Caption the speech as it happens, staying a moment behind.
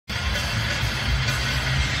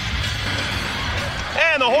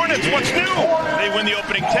And the Hornets, what's new? They win the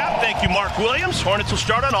opening tap. Thank you, Mark Williams. Hornets will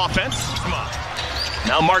start on offense.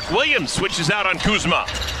 Now Mark Williams switches out on Kuzma.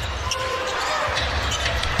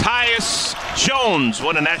 Tyus Jones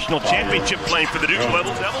won a national championship playing for the Duke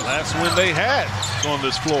Devils. Last win they had on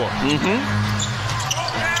this floor.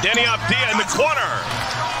 Denny Abdia in the corner.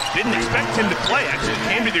 Didn't expect him to play. Actually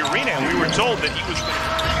came to the arena and we were told that he was going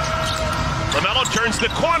to. LaMelo turns the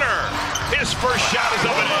corner. His first shot is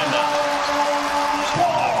up and in.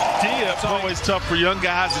 Abdia, it's always tough for young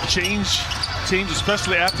guys to change teams,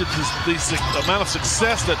 especially after the amount of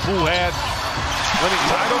success that Poole had winning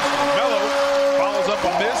titles. LaMelo follows up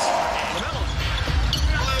a miss.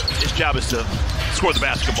 His job is to score the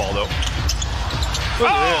basketball, though.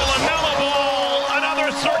 LaMelo ball!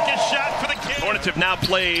 Another circus shot for the Kings. Hornets have now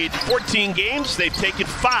played 14 games. They've taken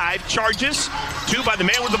 5 charges, 2 by the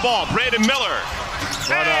man with the ball, Brandon Miller.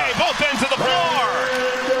 Hey, both ends of the floor.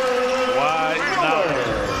 Why now?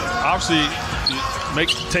 Obviously, make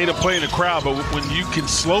Tatum play in the crowd, but when you can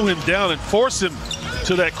slow him down and force him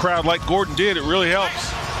to that crowd like Gordon did, it really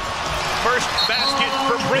helps. First basket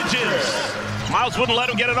for Bridges. Miles wouldn't let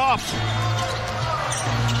him get it off.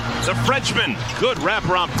 The Frenchman, good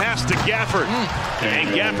wraparound pass to Gafford. And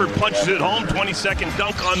Gafford punches it home, 22nd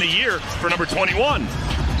dunk on the year for number 21.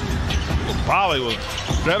 Polly was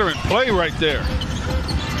veteran play right there.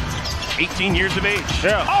 18 years of age.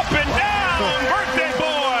 Yeah. Up and down, birthday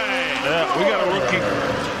boy. Yeah, we got a rookie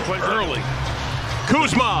play early.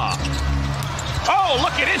 Kuzma. Oh,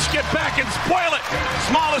 look at Ish get back and spoil it.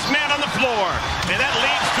 Smallest man on the floor. And that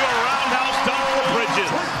leads to a roundhouse dunk for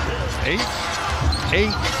Bridges.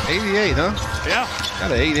 88, huh? Yeah.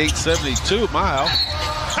 Got an 88-72 at my house.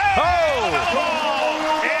 Hey, oh!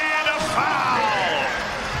 And a foul.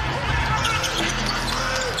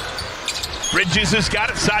 Bridges has got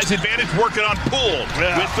it. Size advantage working on Poole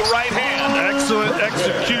with the right hand. Excellent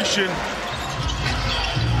execution.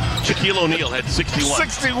 Shaquille O'Neal had 61.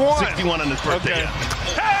 61 on his birthday. Okay.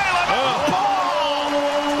 Hey, LaMelo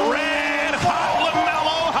ball! Red hot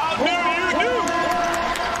LaMelo, how do you do?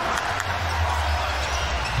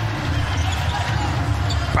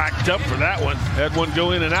 Backed up for that one. Had one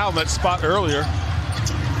go in and out in that spot earlier.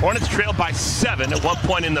 Hornets trailed by 7 at one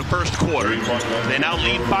point in the first quarter. They now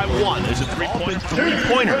lead by 1. There's a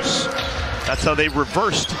three-pointers. That's how they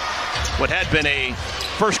reversed what had been a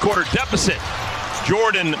first quarter deficit.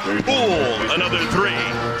 Jordan Poole, another 3.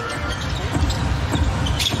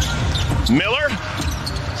 Miller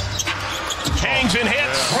hangs and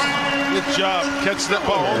hits. Good job. Catch that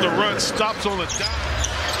ball on the run. Stops on the dot.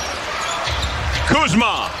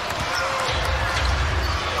 Kuzma.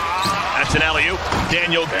 That's an alley-oop.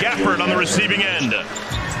 Daniel Gafford on the receiving end.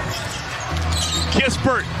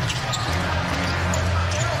 Kispert.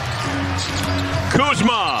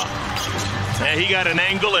 Kuzma. And he got an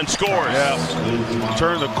angle and scores. Yeah.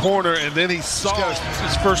 Turned the corner, and then he saw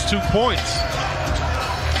his first 2 points.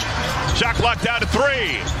 Shot clock down to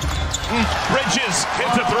 3. Bridges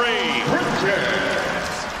hits a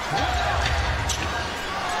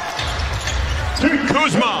 3.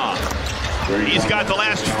 Kuzma. He's got the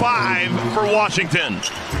last 5 for Washington.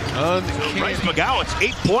 Bryce McGowan's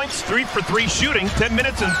 8 points, 3 for 3 shooting, 10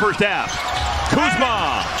 minutes in the first half.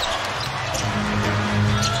 Kuzma.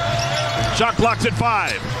 Shot clock's at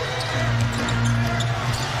 5.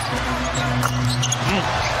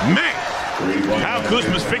 Man, how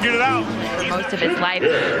Kuzma's figured it out. Most of his life,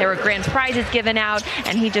 there were grand prizes given out,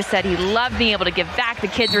 and he just said he loved being able to give back. The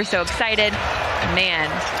kids were so excited. Man,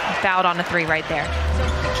 he fouled on a 3 right there.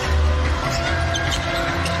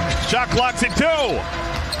 Shot clock's at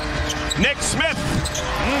 2. Nick Smith.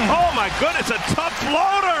 Oh my goodness, a tough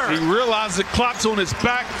floater. He realized the clock's on his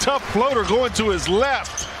back. Tough floater going to his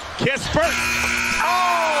left. Kispert.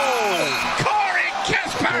 Oh! Corey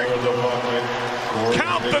Kispert!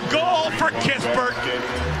 Count the goal for Kispert.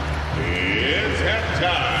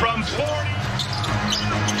 From 40.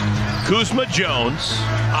 Kuzma Jones,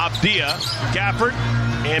 Abdia, Gafford,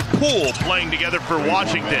 and Poole playing together for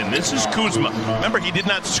Washington. This is Kuzma. Remember, he did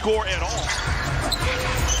not score at all.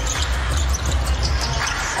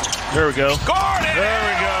 There we go. Gordon! There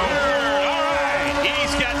we go. All right,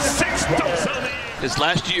 he's got 6 dunks on the his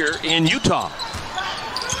last year in Utah.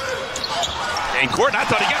 And Gordon, I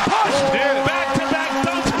thought he got pushed. Back-to-back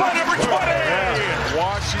dunks by number 20. Yeah.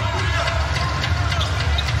 Washington.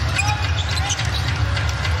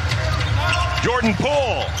 Jordan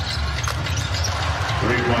Poole.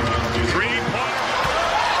 3-point.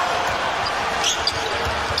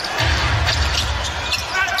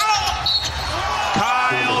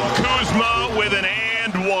 Kyle Kuzma with an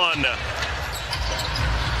and 1.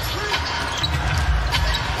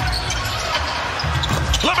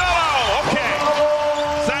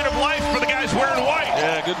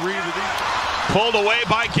 Good read of the Pulled away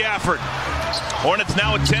by Gafford. Hornets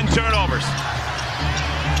now with 10 turnovers.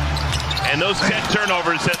 And those 10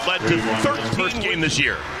 turnovers had led to 13th game this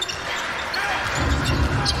year.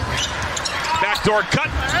 Backdoor cut.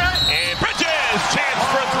 And Bridges, chance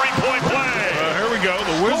for a three-point play. Here we go.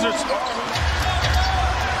 The Wizards.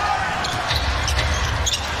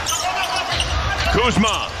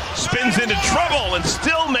 Kuzma spins into trouble and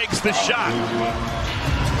still makes the shot.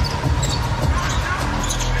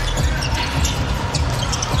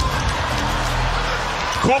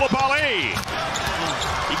 Koulibaly.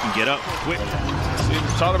 He can get up quick. See,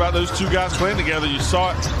 talking about those two guys playing together, you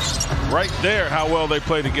saw it right there how well they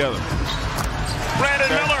play together. Brandon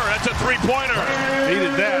Miller, that's a three-pointer.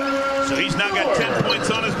 Needed that. So he's now got 10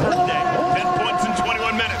 points on his birthday. 10 points in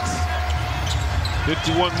 21 minutes.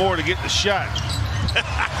 51 more to get the shot.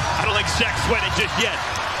 I don't think Shaq sweated just yet.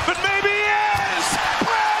 But maybe he is!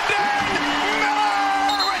 Brandon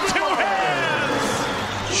Miller with two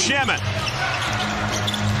hands! Shaman.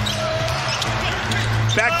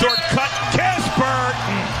 Backdoor cut. Casper.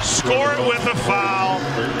 Score it with a foul.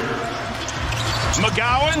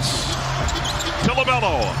 McGowan's. To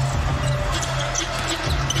LaMelo.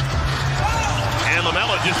 And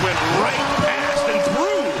LaMelo just went right past and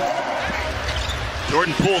through.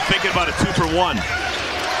 Jordan Poole thinking about a 2-for-1.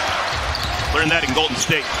 Learned that in Golden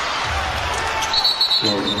State.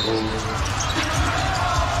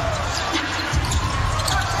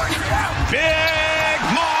 Big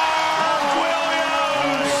Mark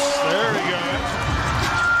Williams. There we go.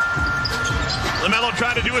 LaMelo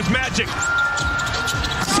trying to do his magic.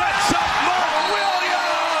 Sets up Mark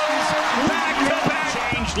Williams. Back-to-back.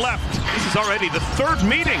 Change left. This is already the third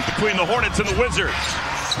meeting between the Hornets and the Wizards.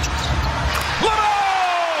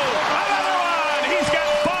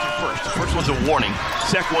 First one's a warning.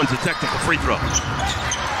 Second one's a technical free throw. Oh,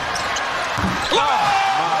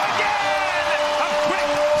 again! A quick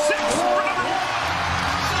 6 for number 1.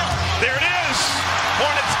 There it is.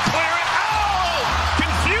 Hornets clear it. Oh!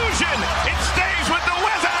 Confusion. It stays with the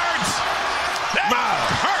Wizards. My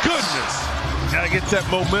goodness. Gotta get that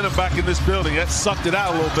momentum back in this building. That sucked it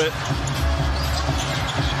out a little bit.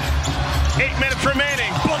 8 minutes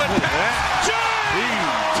remaining. Bullet pass.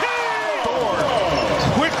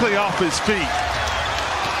 Quickly off his feet.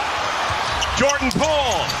 Jordan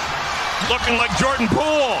Poole. Looking like Jordan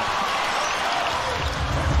Poole.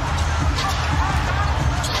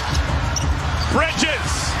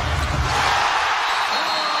 Bridges.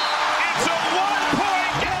 It's a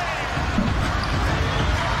 1-point game.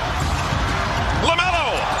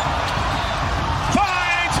 LaMelo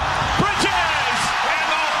finds Bridges. And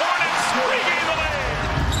the Hornets regain the lead.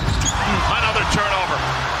 Another turnover.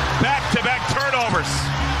 Back-to-back turnovers.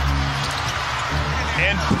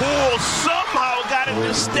 And Poole somehow got it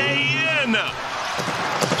to stay in.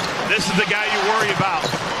 This is the guy you worry about.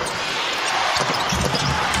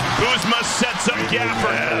 Kuzma sets up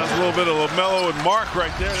Gafford. Yeah, that's a little bit of LaMelo and Mark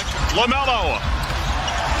right there. LaMelo.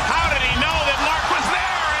 How did he know that Mark was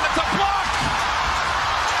there? And it's a block.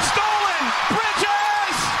 Stolen.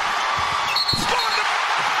 Bridges. Scored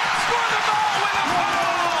the ball with a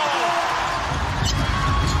foul.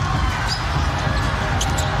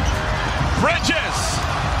 Bridges.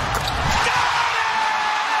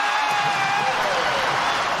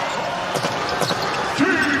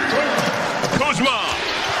 Kuzma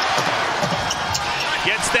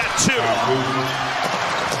gets that too.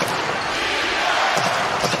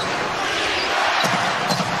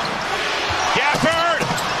 Gafford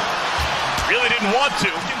really didn't want to.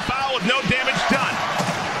 Can foul with no damage done.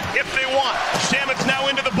 If they want. Shaman's now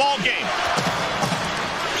into the ball game.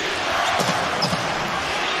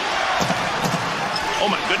 Oh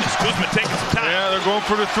my goodness, Kuzma taking some time. Yeah, they're going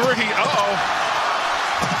for the three. Uh-oh.